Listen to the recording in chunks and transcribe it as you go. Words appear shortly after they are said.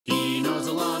knows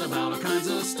a lot about all kinds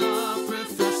of stuff.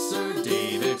 Professor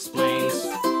Dave explains.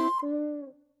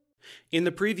 In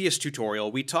the previous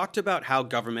tutorial, we talked about how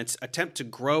governments attempt to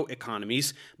grow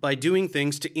economies by doing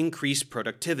things to increase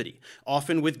productivity,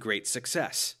 often with great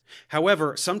success.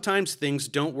 However, sometimes things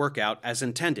don't work out as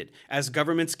intended, as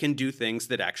governments can do things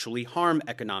that actually harm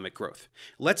economic growth.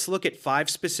 Let's look at 5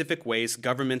 specific ways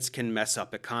governments can mess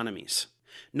up economies.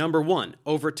 Number 1,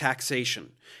 overtaxation.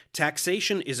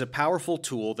 Taxation is a powerful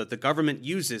tool that the government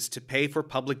uses to pay for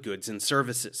public goods and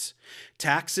services.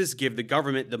 Taxes give the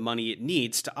government the money it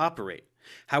needs to operate.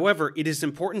 However, it is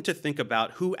important to think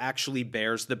about who actually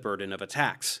bears the burden of a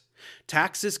tax.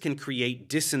 Taxes can create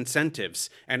disincentives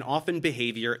and often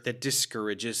behavior that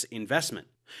discourages investment.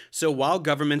 So while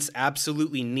governments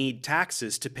absolutely need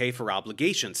taxes to pay for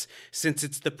obligations, since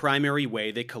it's the primary way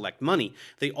they collect money,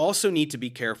 they also need to be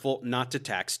careful not to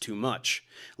tax too much.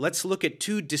 Let's look at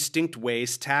 2 distinct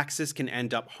ways taxes can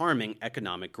end up harming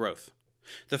economic growth.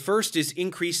 The first is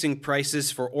increasing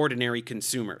prices for ordinary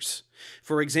consumers.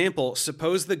 For example,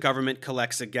 suppose the government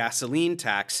collects a gasoline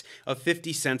tax of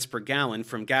 50 cents per gallon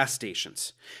from gas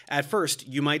stations. At first,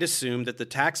 you might assume that the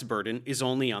tax burden is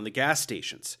only on the gas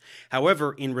stations.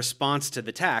 However, in response to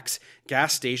the tax,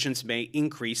 gas stations may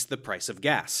increase the price of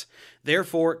gas.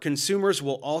 Therefore, consumers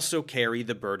will also carry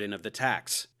the burden of the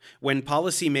tax. When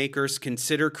policymakers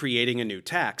consider creating a new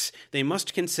tax, they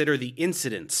must consider the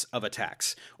incidence of a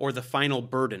tax, or the final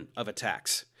burden of a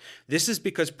tax. This is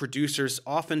because producers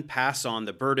often pass on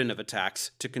the burden of a tax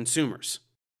to consumers.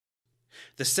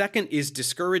 The second is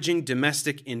discouraging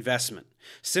domestic investment.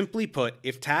 Simply put,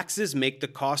 if taxes make the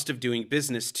cost of doing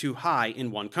business too high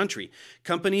in one country,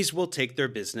 companies will take their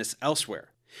business elsewhere.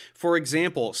 For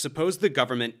example, suppose the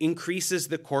government increases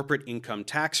the corporate income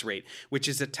tax rate, which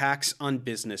is a tax on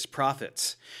business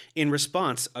profits. In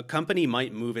response, a company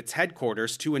might move its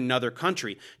headquarters to another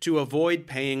country to avoid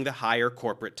paying the higher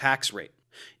corporate tax rate.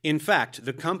 In fact,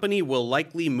 the company will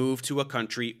likely move to a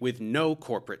country with no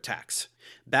corporate tax.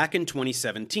 Back in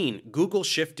 2017, Google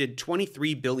shifted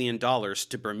 $23 billion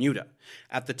to Bermuda.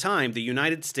 At the time, the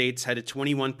United States had a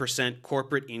 21%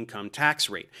 corporate income tax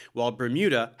rate, while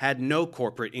Bermuda had no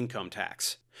corporate income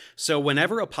tax. So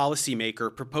whenever a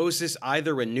policymaker proposes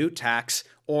either a new tax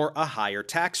or a higher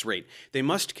tax rate, they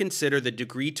must consider the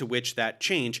degree to which that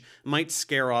change might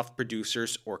scare off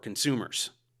producers or consumers.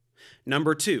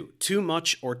 Number 2, too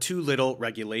much or too little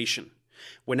regulation.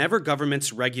 Whenever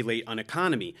governments regulate an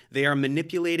economy, they are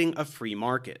manipulating a free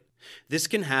market. This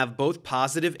can have both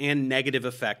positive and negative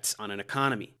effects on an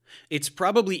economy. It's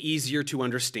probably easier to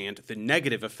understand the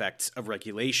negative effects of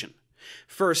regulation.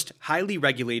 First, highly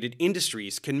regulated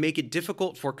industries can make it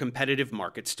difficult for competitive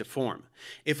markets to form.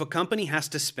 If a company has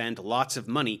to spend lots of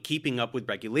money keeping up with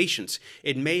regulations,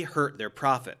 it may hurt their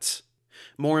profits.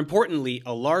 More importantly,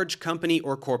 a large company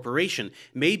or corporation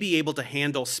may be able to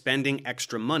handle spending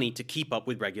extra money to keep up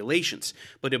with regulations,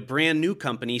 but a brand new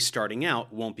company starting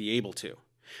out won't be able to.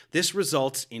 This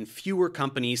results in fewer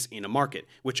companies in a market,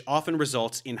 which often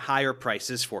results in higher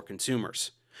prices for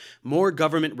consumers. More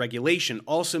government regulation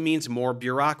also means more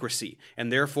bureaucracy,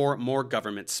 and therefore more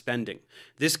government spending.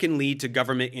 This can lead to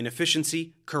government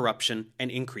inefficiency, corruption,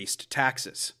 and increased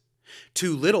taxes.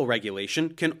 Too little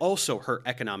regulation can also hurt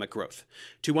economic growth.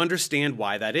 To understand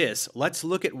why that is, let's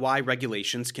look at why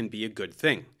regulations can be a good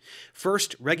thing.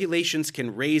 First, regulations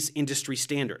can raise industry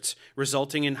standards,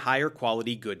 resulting in higher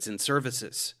quality goods and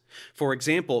services. For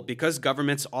example, because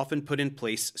governments often put in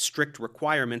place strict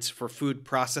requirements for food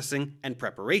processing and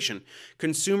preparation,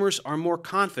 consumers are more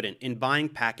confident in buying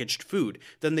packaged food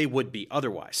than they would be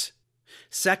otherwise.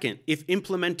 Second, if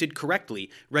implemented correctly,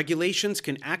 regulations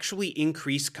can actually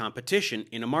increase competition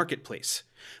in a marketplace.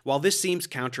 While this seems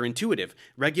counterintuitive,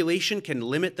 regulation can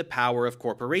limit the power of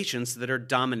corporations that are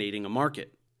dominating a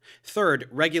market. Third,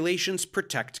 regulations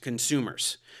protect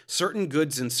consumers. Certain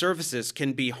goods and services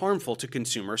can be harmful to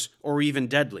consumers or even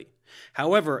deadly.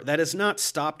 However, that has not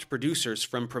stopped producers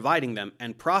from providing them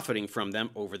and profiting from them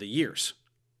over the years.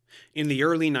 In the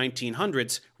early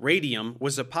 1900s, radium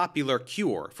was a popular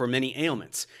cure for many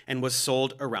ailments and was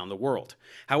sold around the world.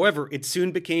 However, it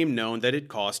soon became known that it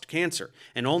caused cancer,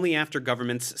 and only after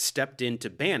governments stepped in to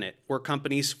ban it were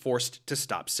companies forced to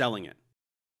stop selling it.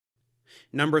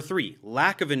 Number 3,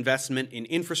 lack of investment in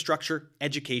infrastructure,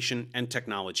 education, and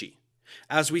technology.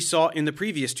 As we saw in the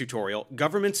previous tutorial,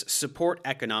 governments support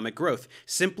economic growth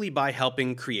simply by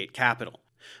helping create capital.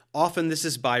 Often this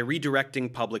is by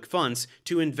redirecting public funds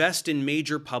to invest in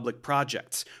major public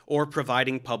projects or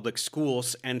providing public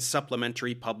schools and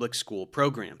supplementary public school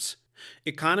programs.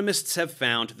 Economists have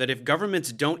found that if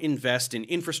governments don't invest in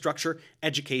infrastructure,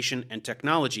 education, and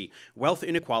technology, wealth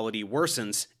inequality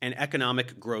worsens and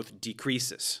economic growth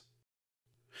decreases.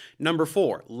 Number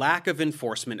 4, lack of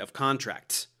enforcement of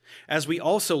contracts. As we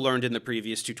also learned in the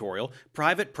previous tutorial,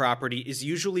 private property is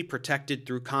usually protected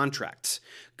through contracts.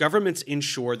 Governments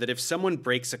ensure that if someone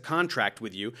breaks a contract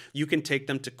with you, you can take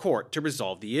them to court to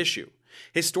resolve the issue.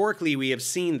 Historically, we have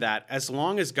seen that as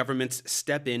long as governments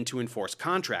step in to enforce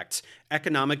contracts,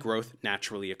 economic growth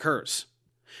naturally occurs.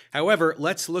 However,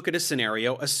 let's look at a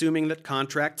scenario assuming that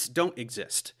contracts don't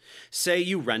exist. Say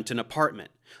you rent an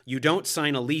apartment. You don't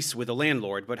sign a lease with a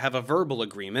landlord, but have a verbal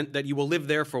agreement that you will live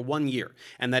there for 1 year,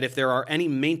 and that if there are any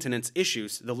maintenance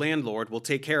issues, the landlord will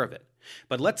take care of it.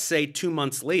 But let's say 2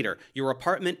 months later, your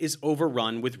apartment is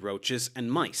overrun with roaches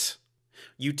and mice.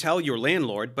 You tell your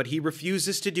landlord, but he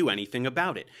refuses to do anything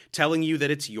about it, telling you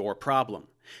that it's your problem.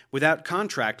 Without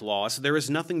contract laws, there is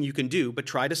nothing you can do but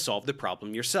try to solve the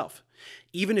problem yourself.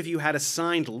 Even if you had a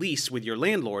signed lease with your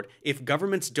landlord, if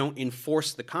governments don't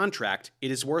enforce the contract,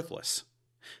 it is worthless.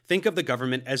 Think of the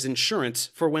government as insurance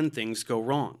for when things go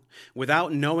wrong.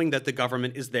 Without knowing that the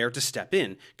government is there to step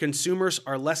in, consumers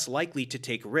are less likely to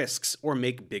take risks or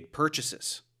make big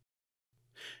purchases.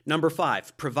 Number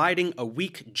 5, providing a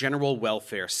weak general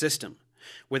welfare system.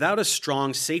 Without a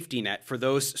strong safety net for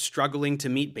those struggling to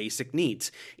meet basic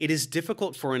needs, it is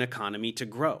difficult for an economy to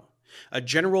grow. A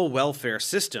general welfare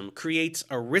system creates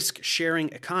a risk-sharing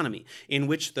economy in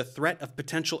which the threat of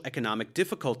potential economic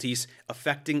difficulties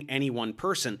affecting any one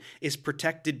person is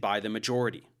protected by the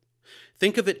majority.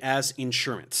 Think of it as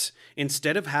insurance.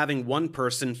 Instead of having one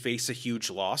person face a huge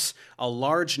loss, a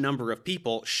large number of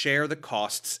people share the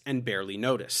costs and barely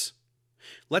notice.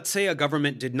 Let's say a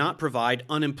government did not provide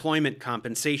unemployment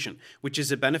compensation, which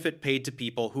is a benefit paid to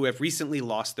people who have recently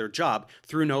lost their job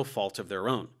through no fault of their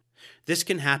own. This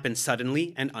can happen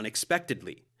suddenly and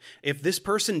unexpectedly. If this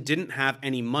person didn't have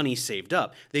any money saved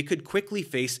up, they could quickly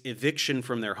face eviction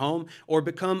from their home or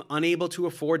become unable to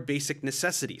afford basic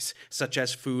necessities, such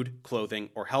as food, clothing,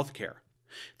 or healthcare.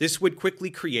 This would quickly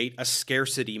create a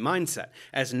scarcity mindset,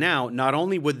 as now not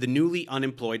only would the newly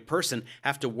unemployed person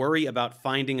have to worry about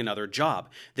finding another job,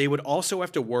 they would also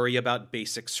have to worry about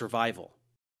basic survival.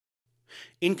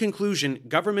 In conclusion,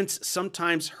 governments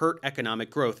sometimes hurt economic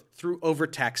growth through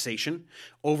overtaxation,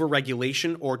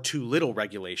 overregulation or too little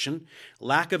regulation,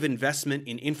 lack of investment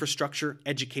in infrastructure,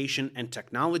 education, and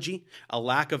technology, a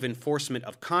lack of enforcement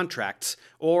of contracts,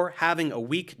 or having a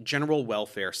weak general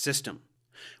welfare system.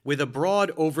 With a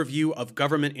broad overview of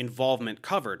government involvement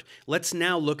covered, let's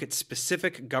now look at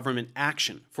specific government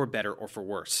action, for better or for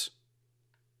worse.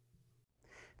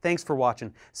 Thanks for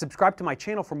watching. Subscribe to my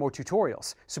channel for more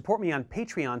tutorials. Support me on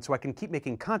Patreon so I can keep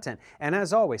making content. And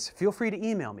as always, feel free to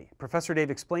email me,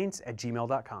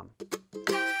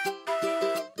 ProfessorDaveExplains@gmail.com.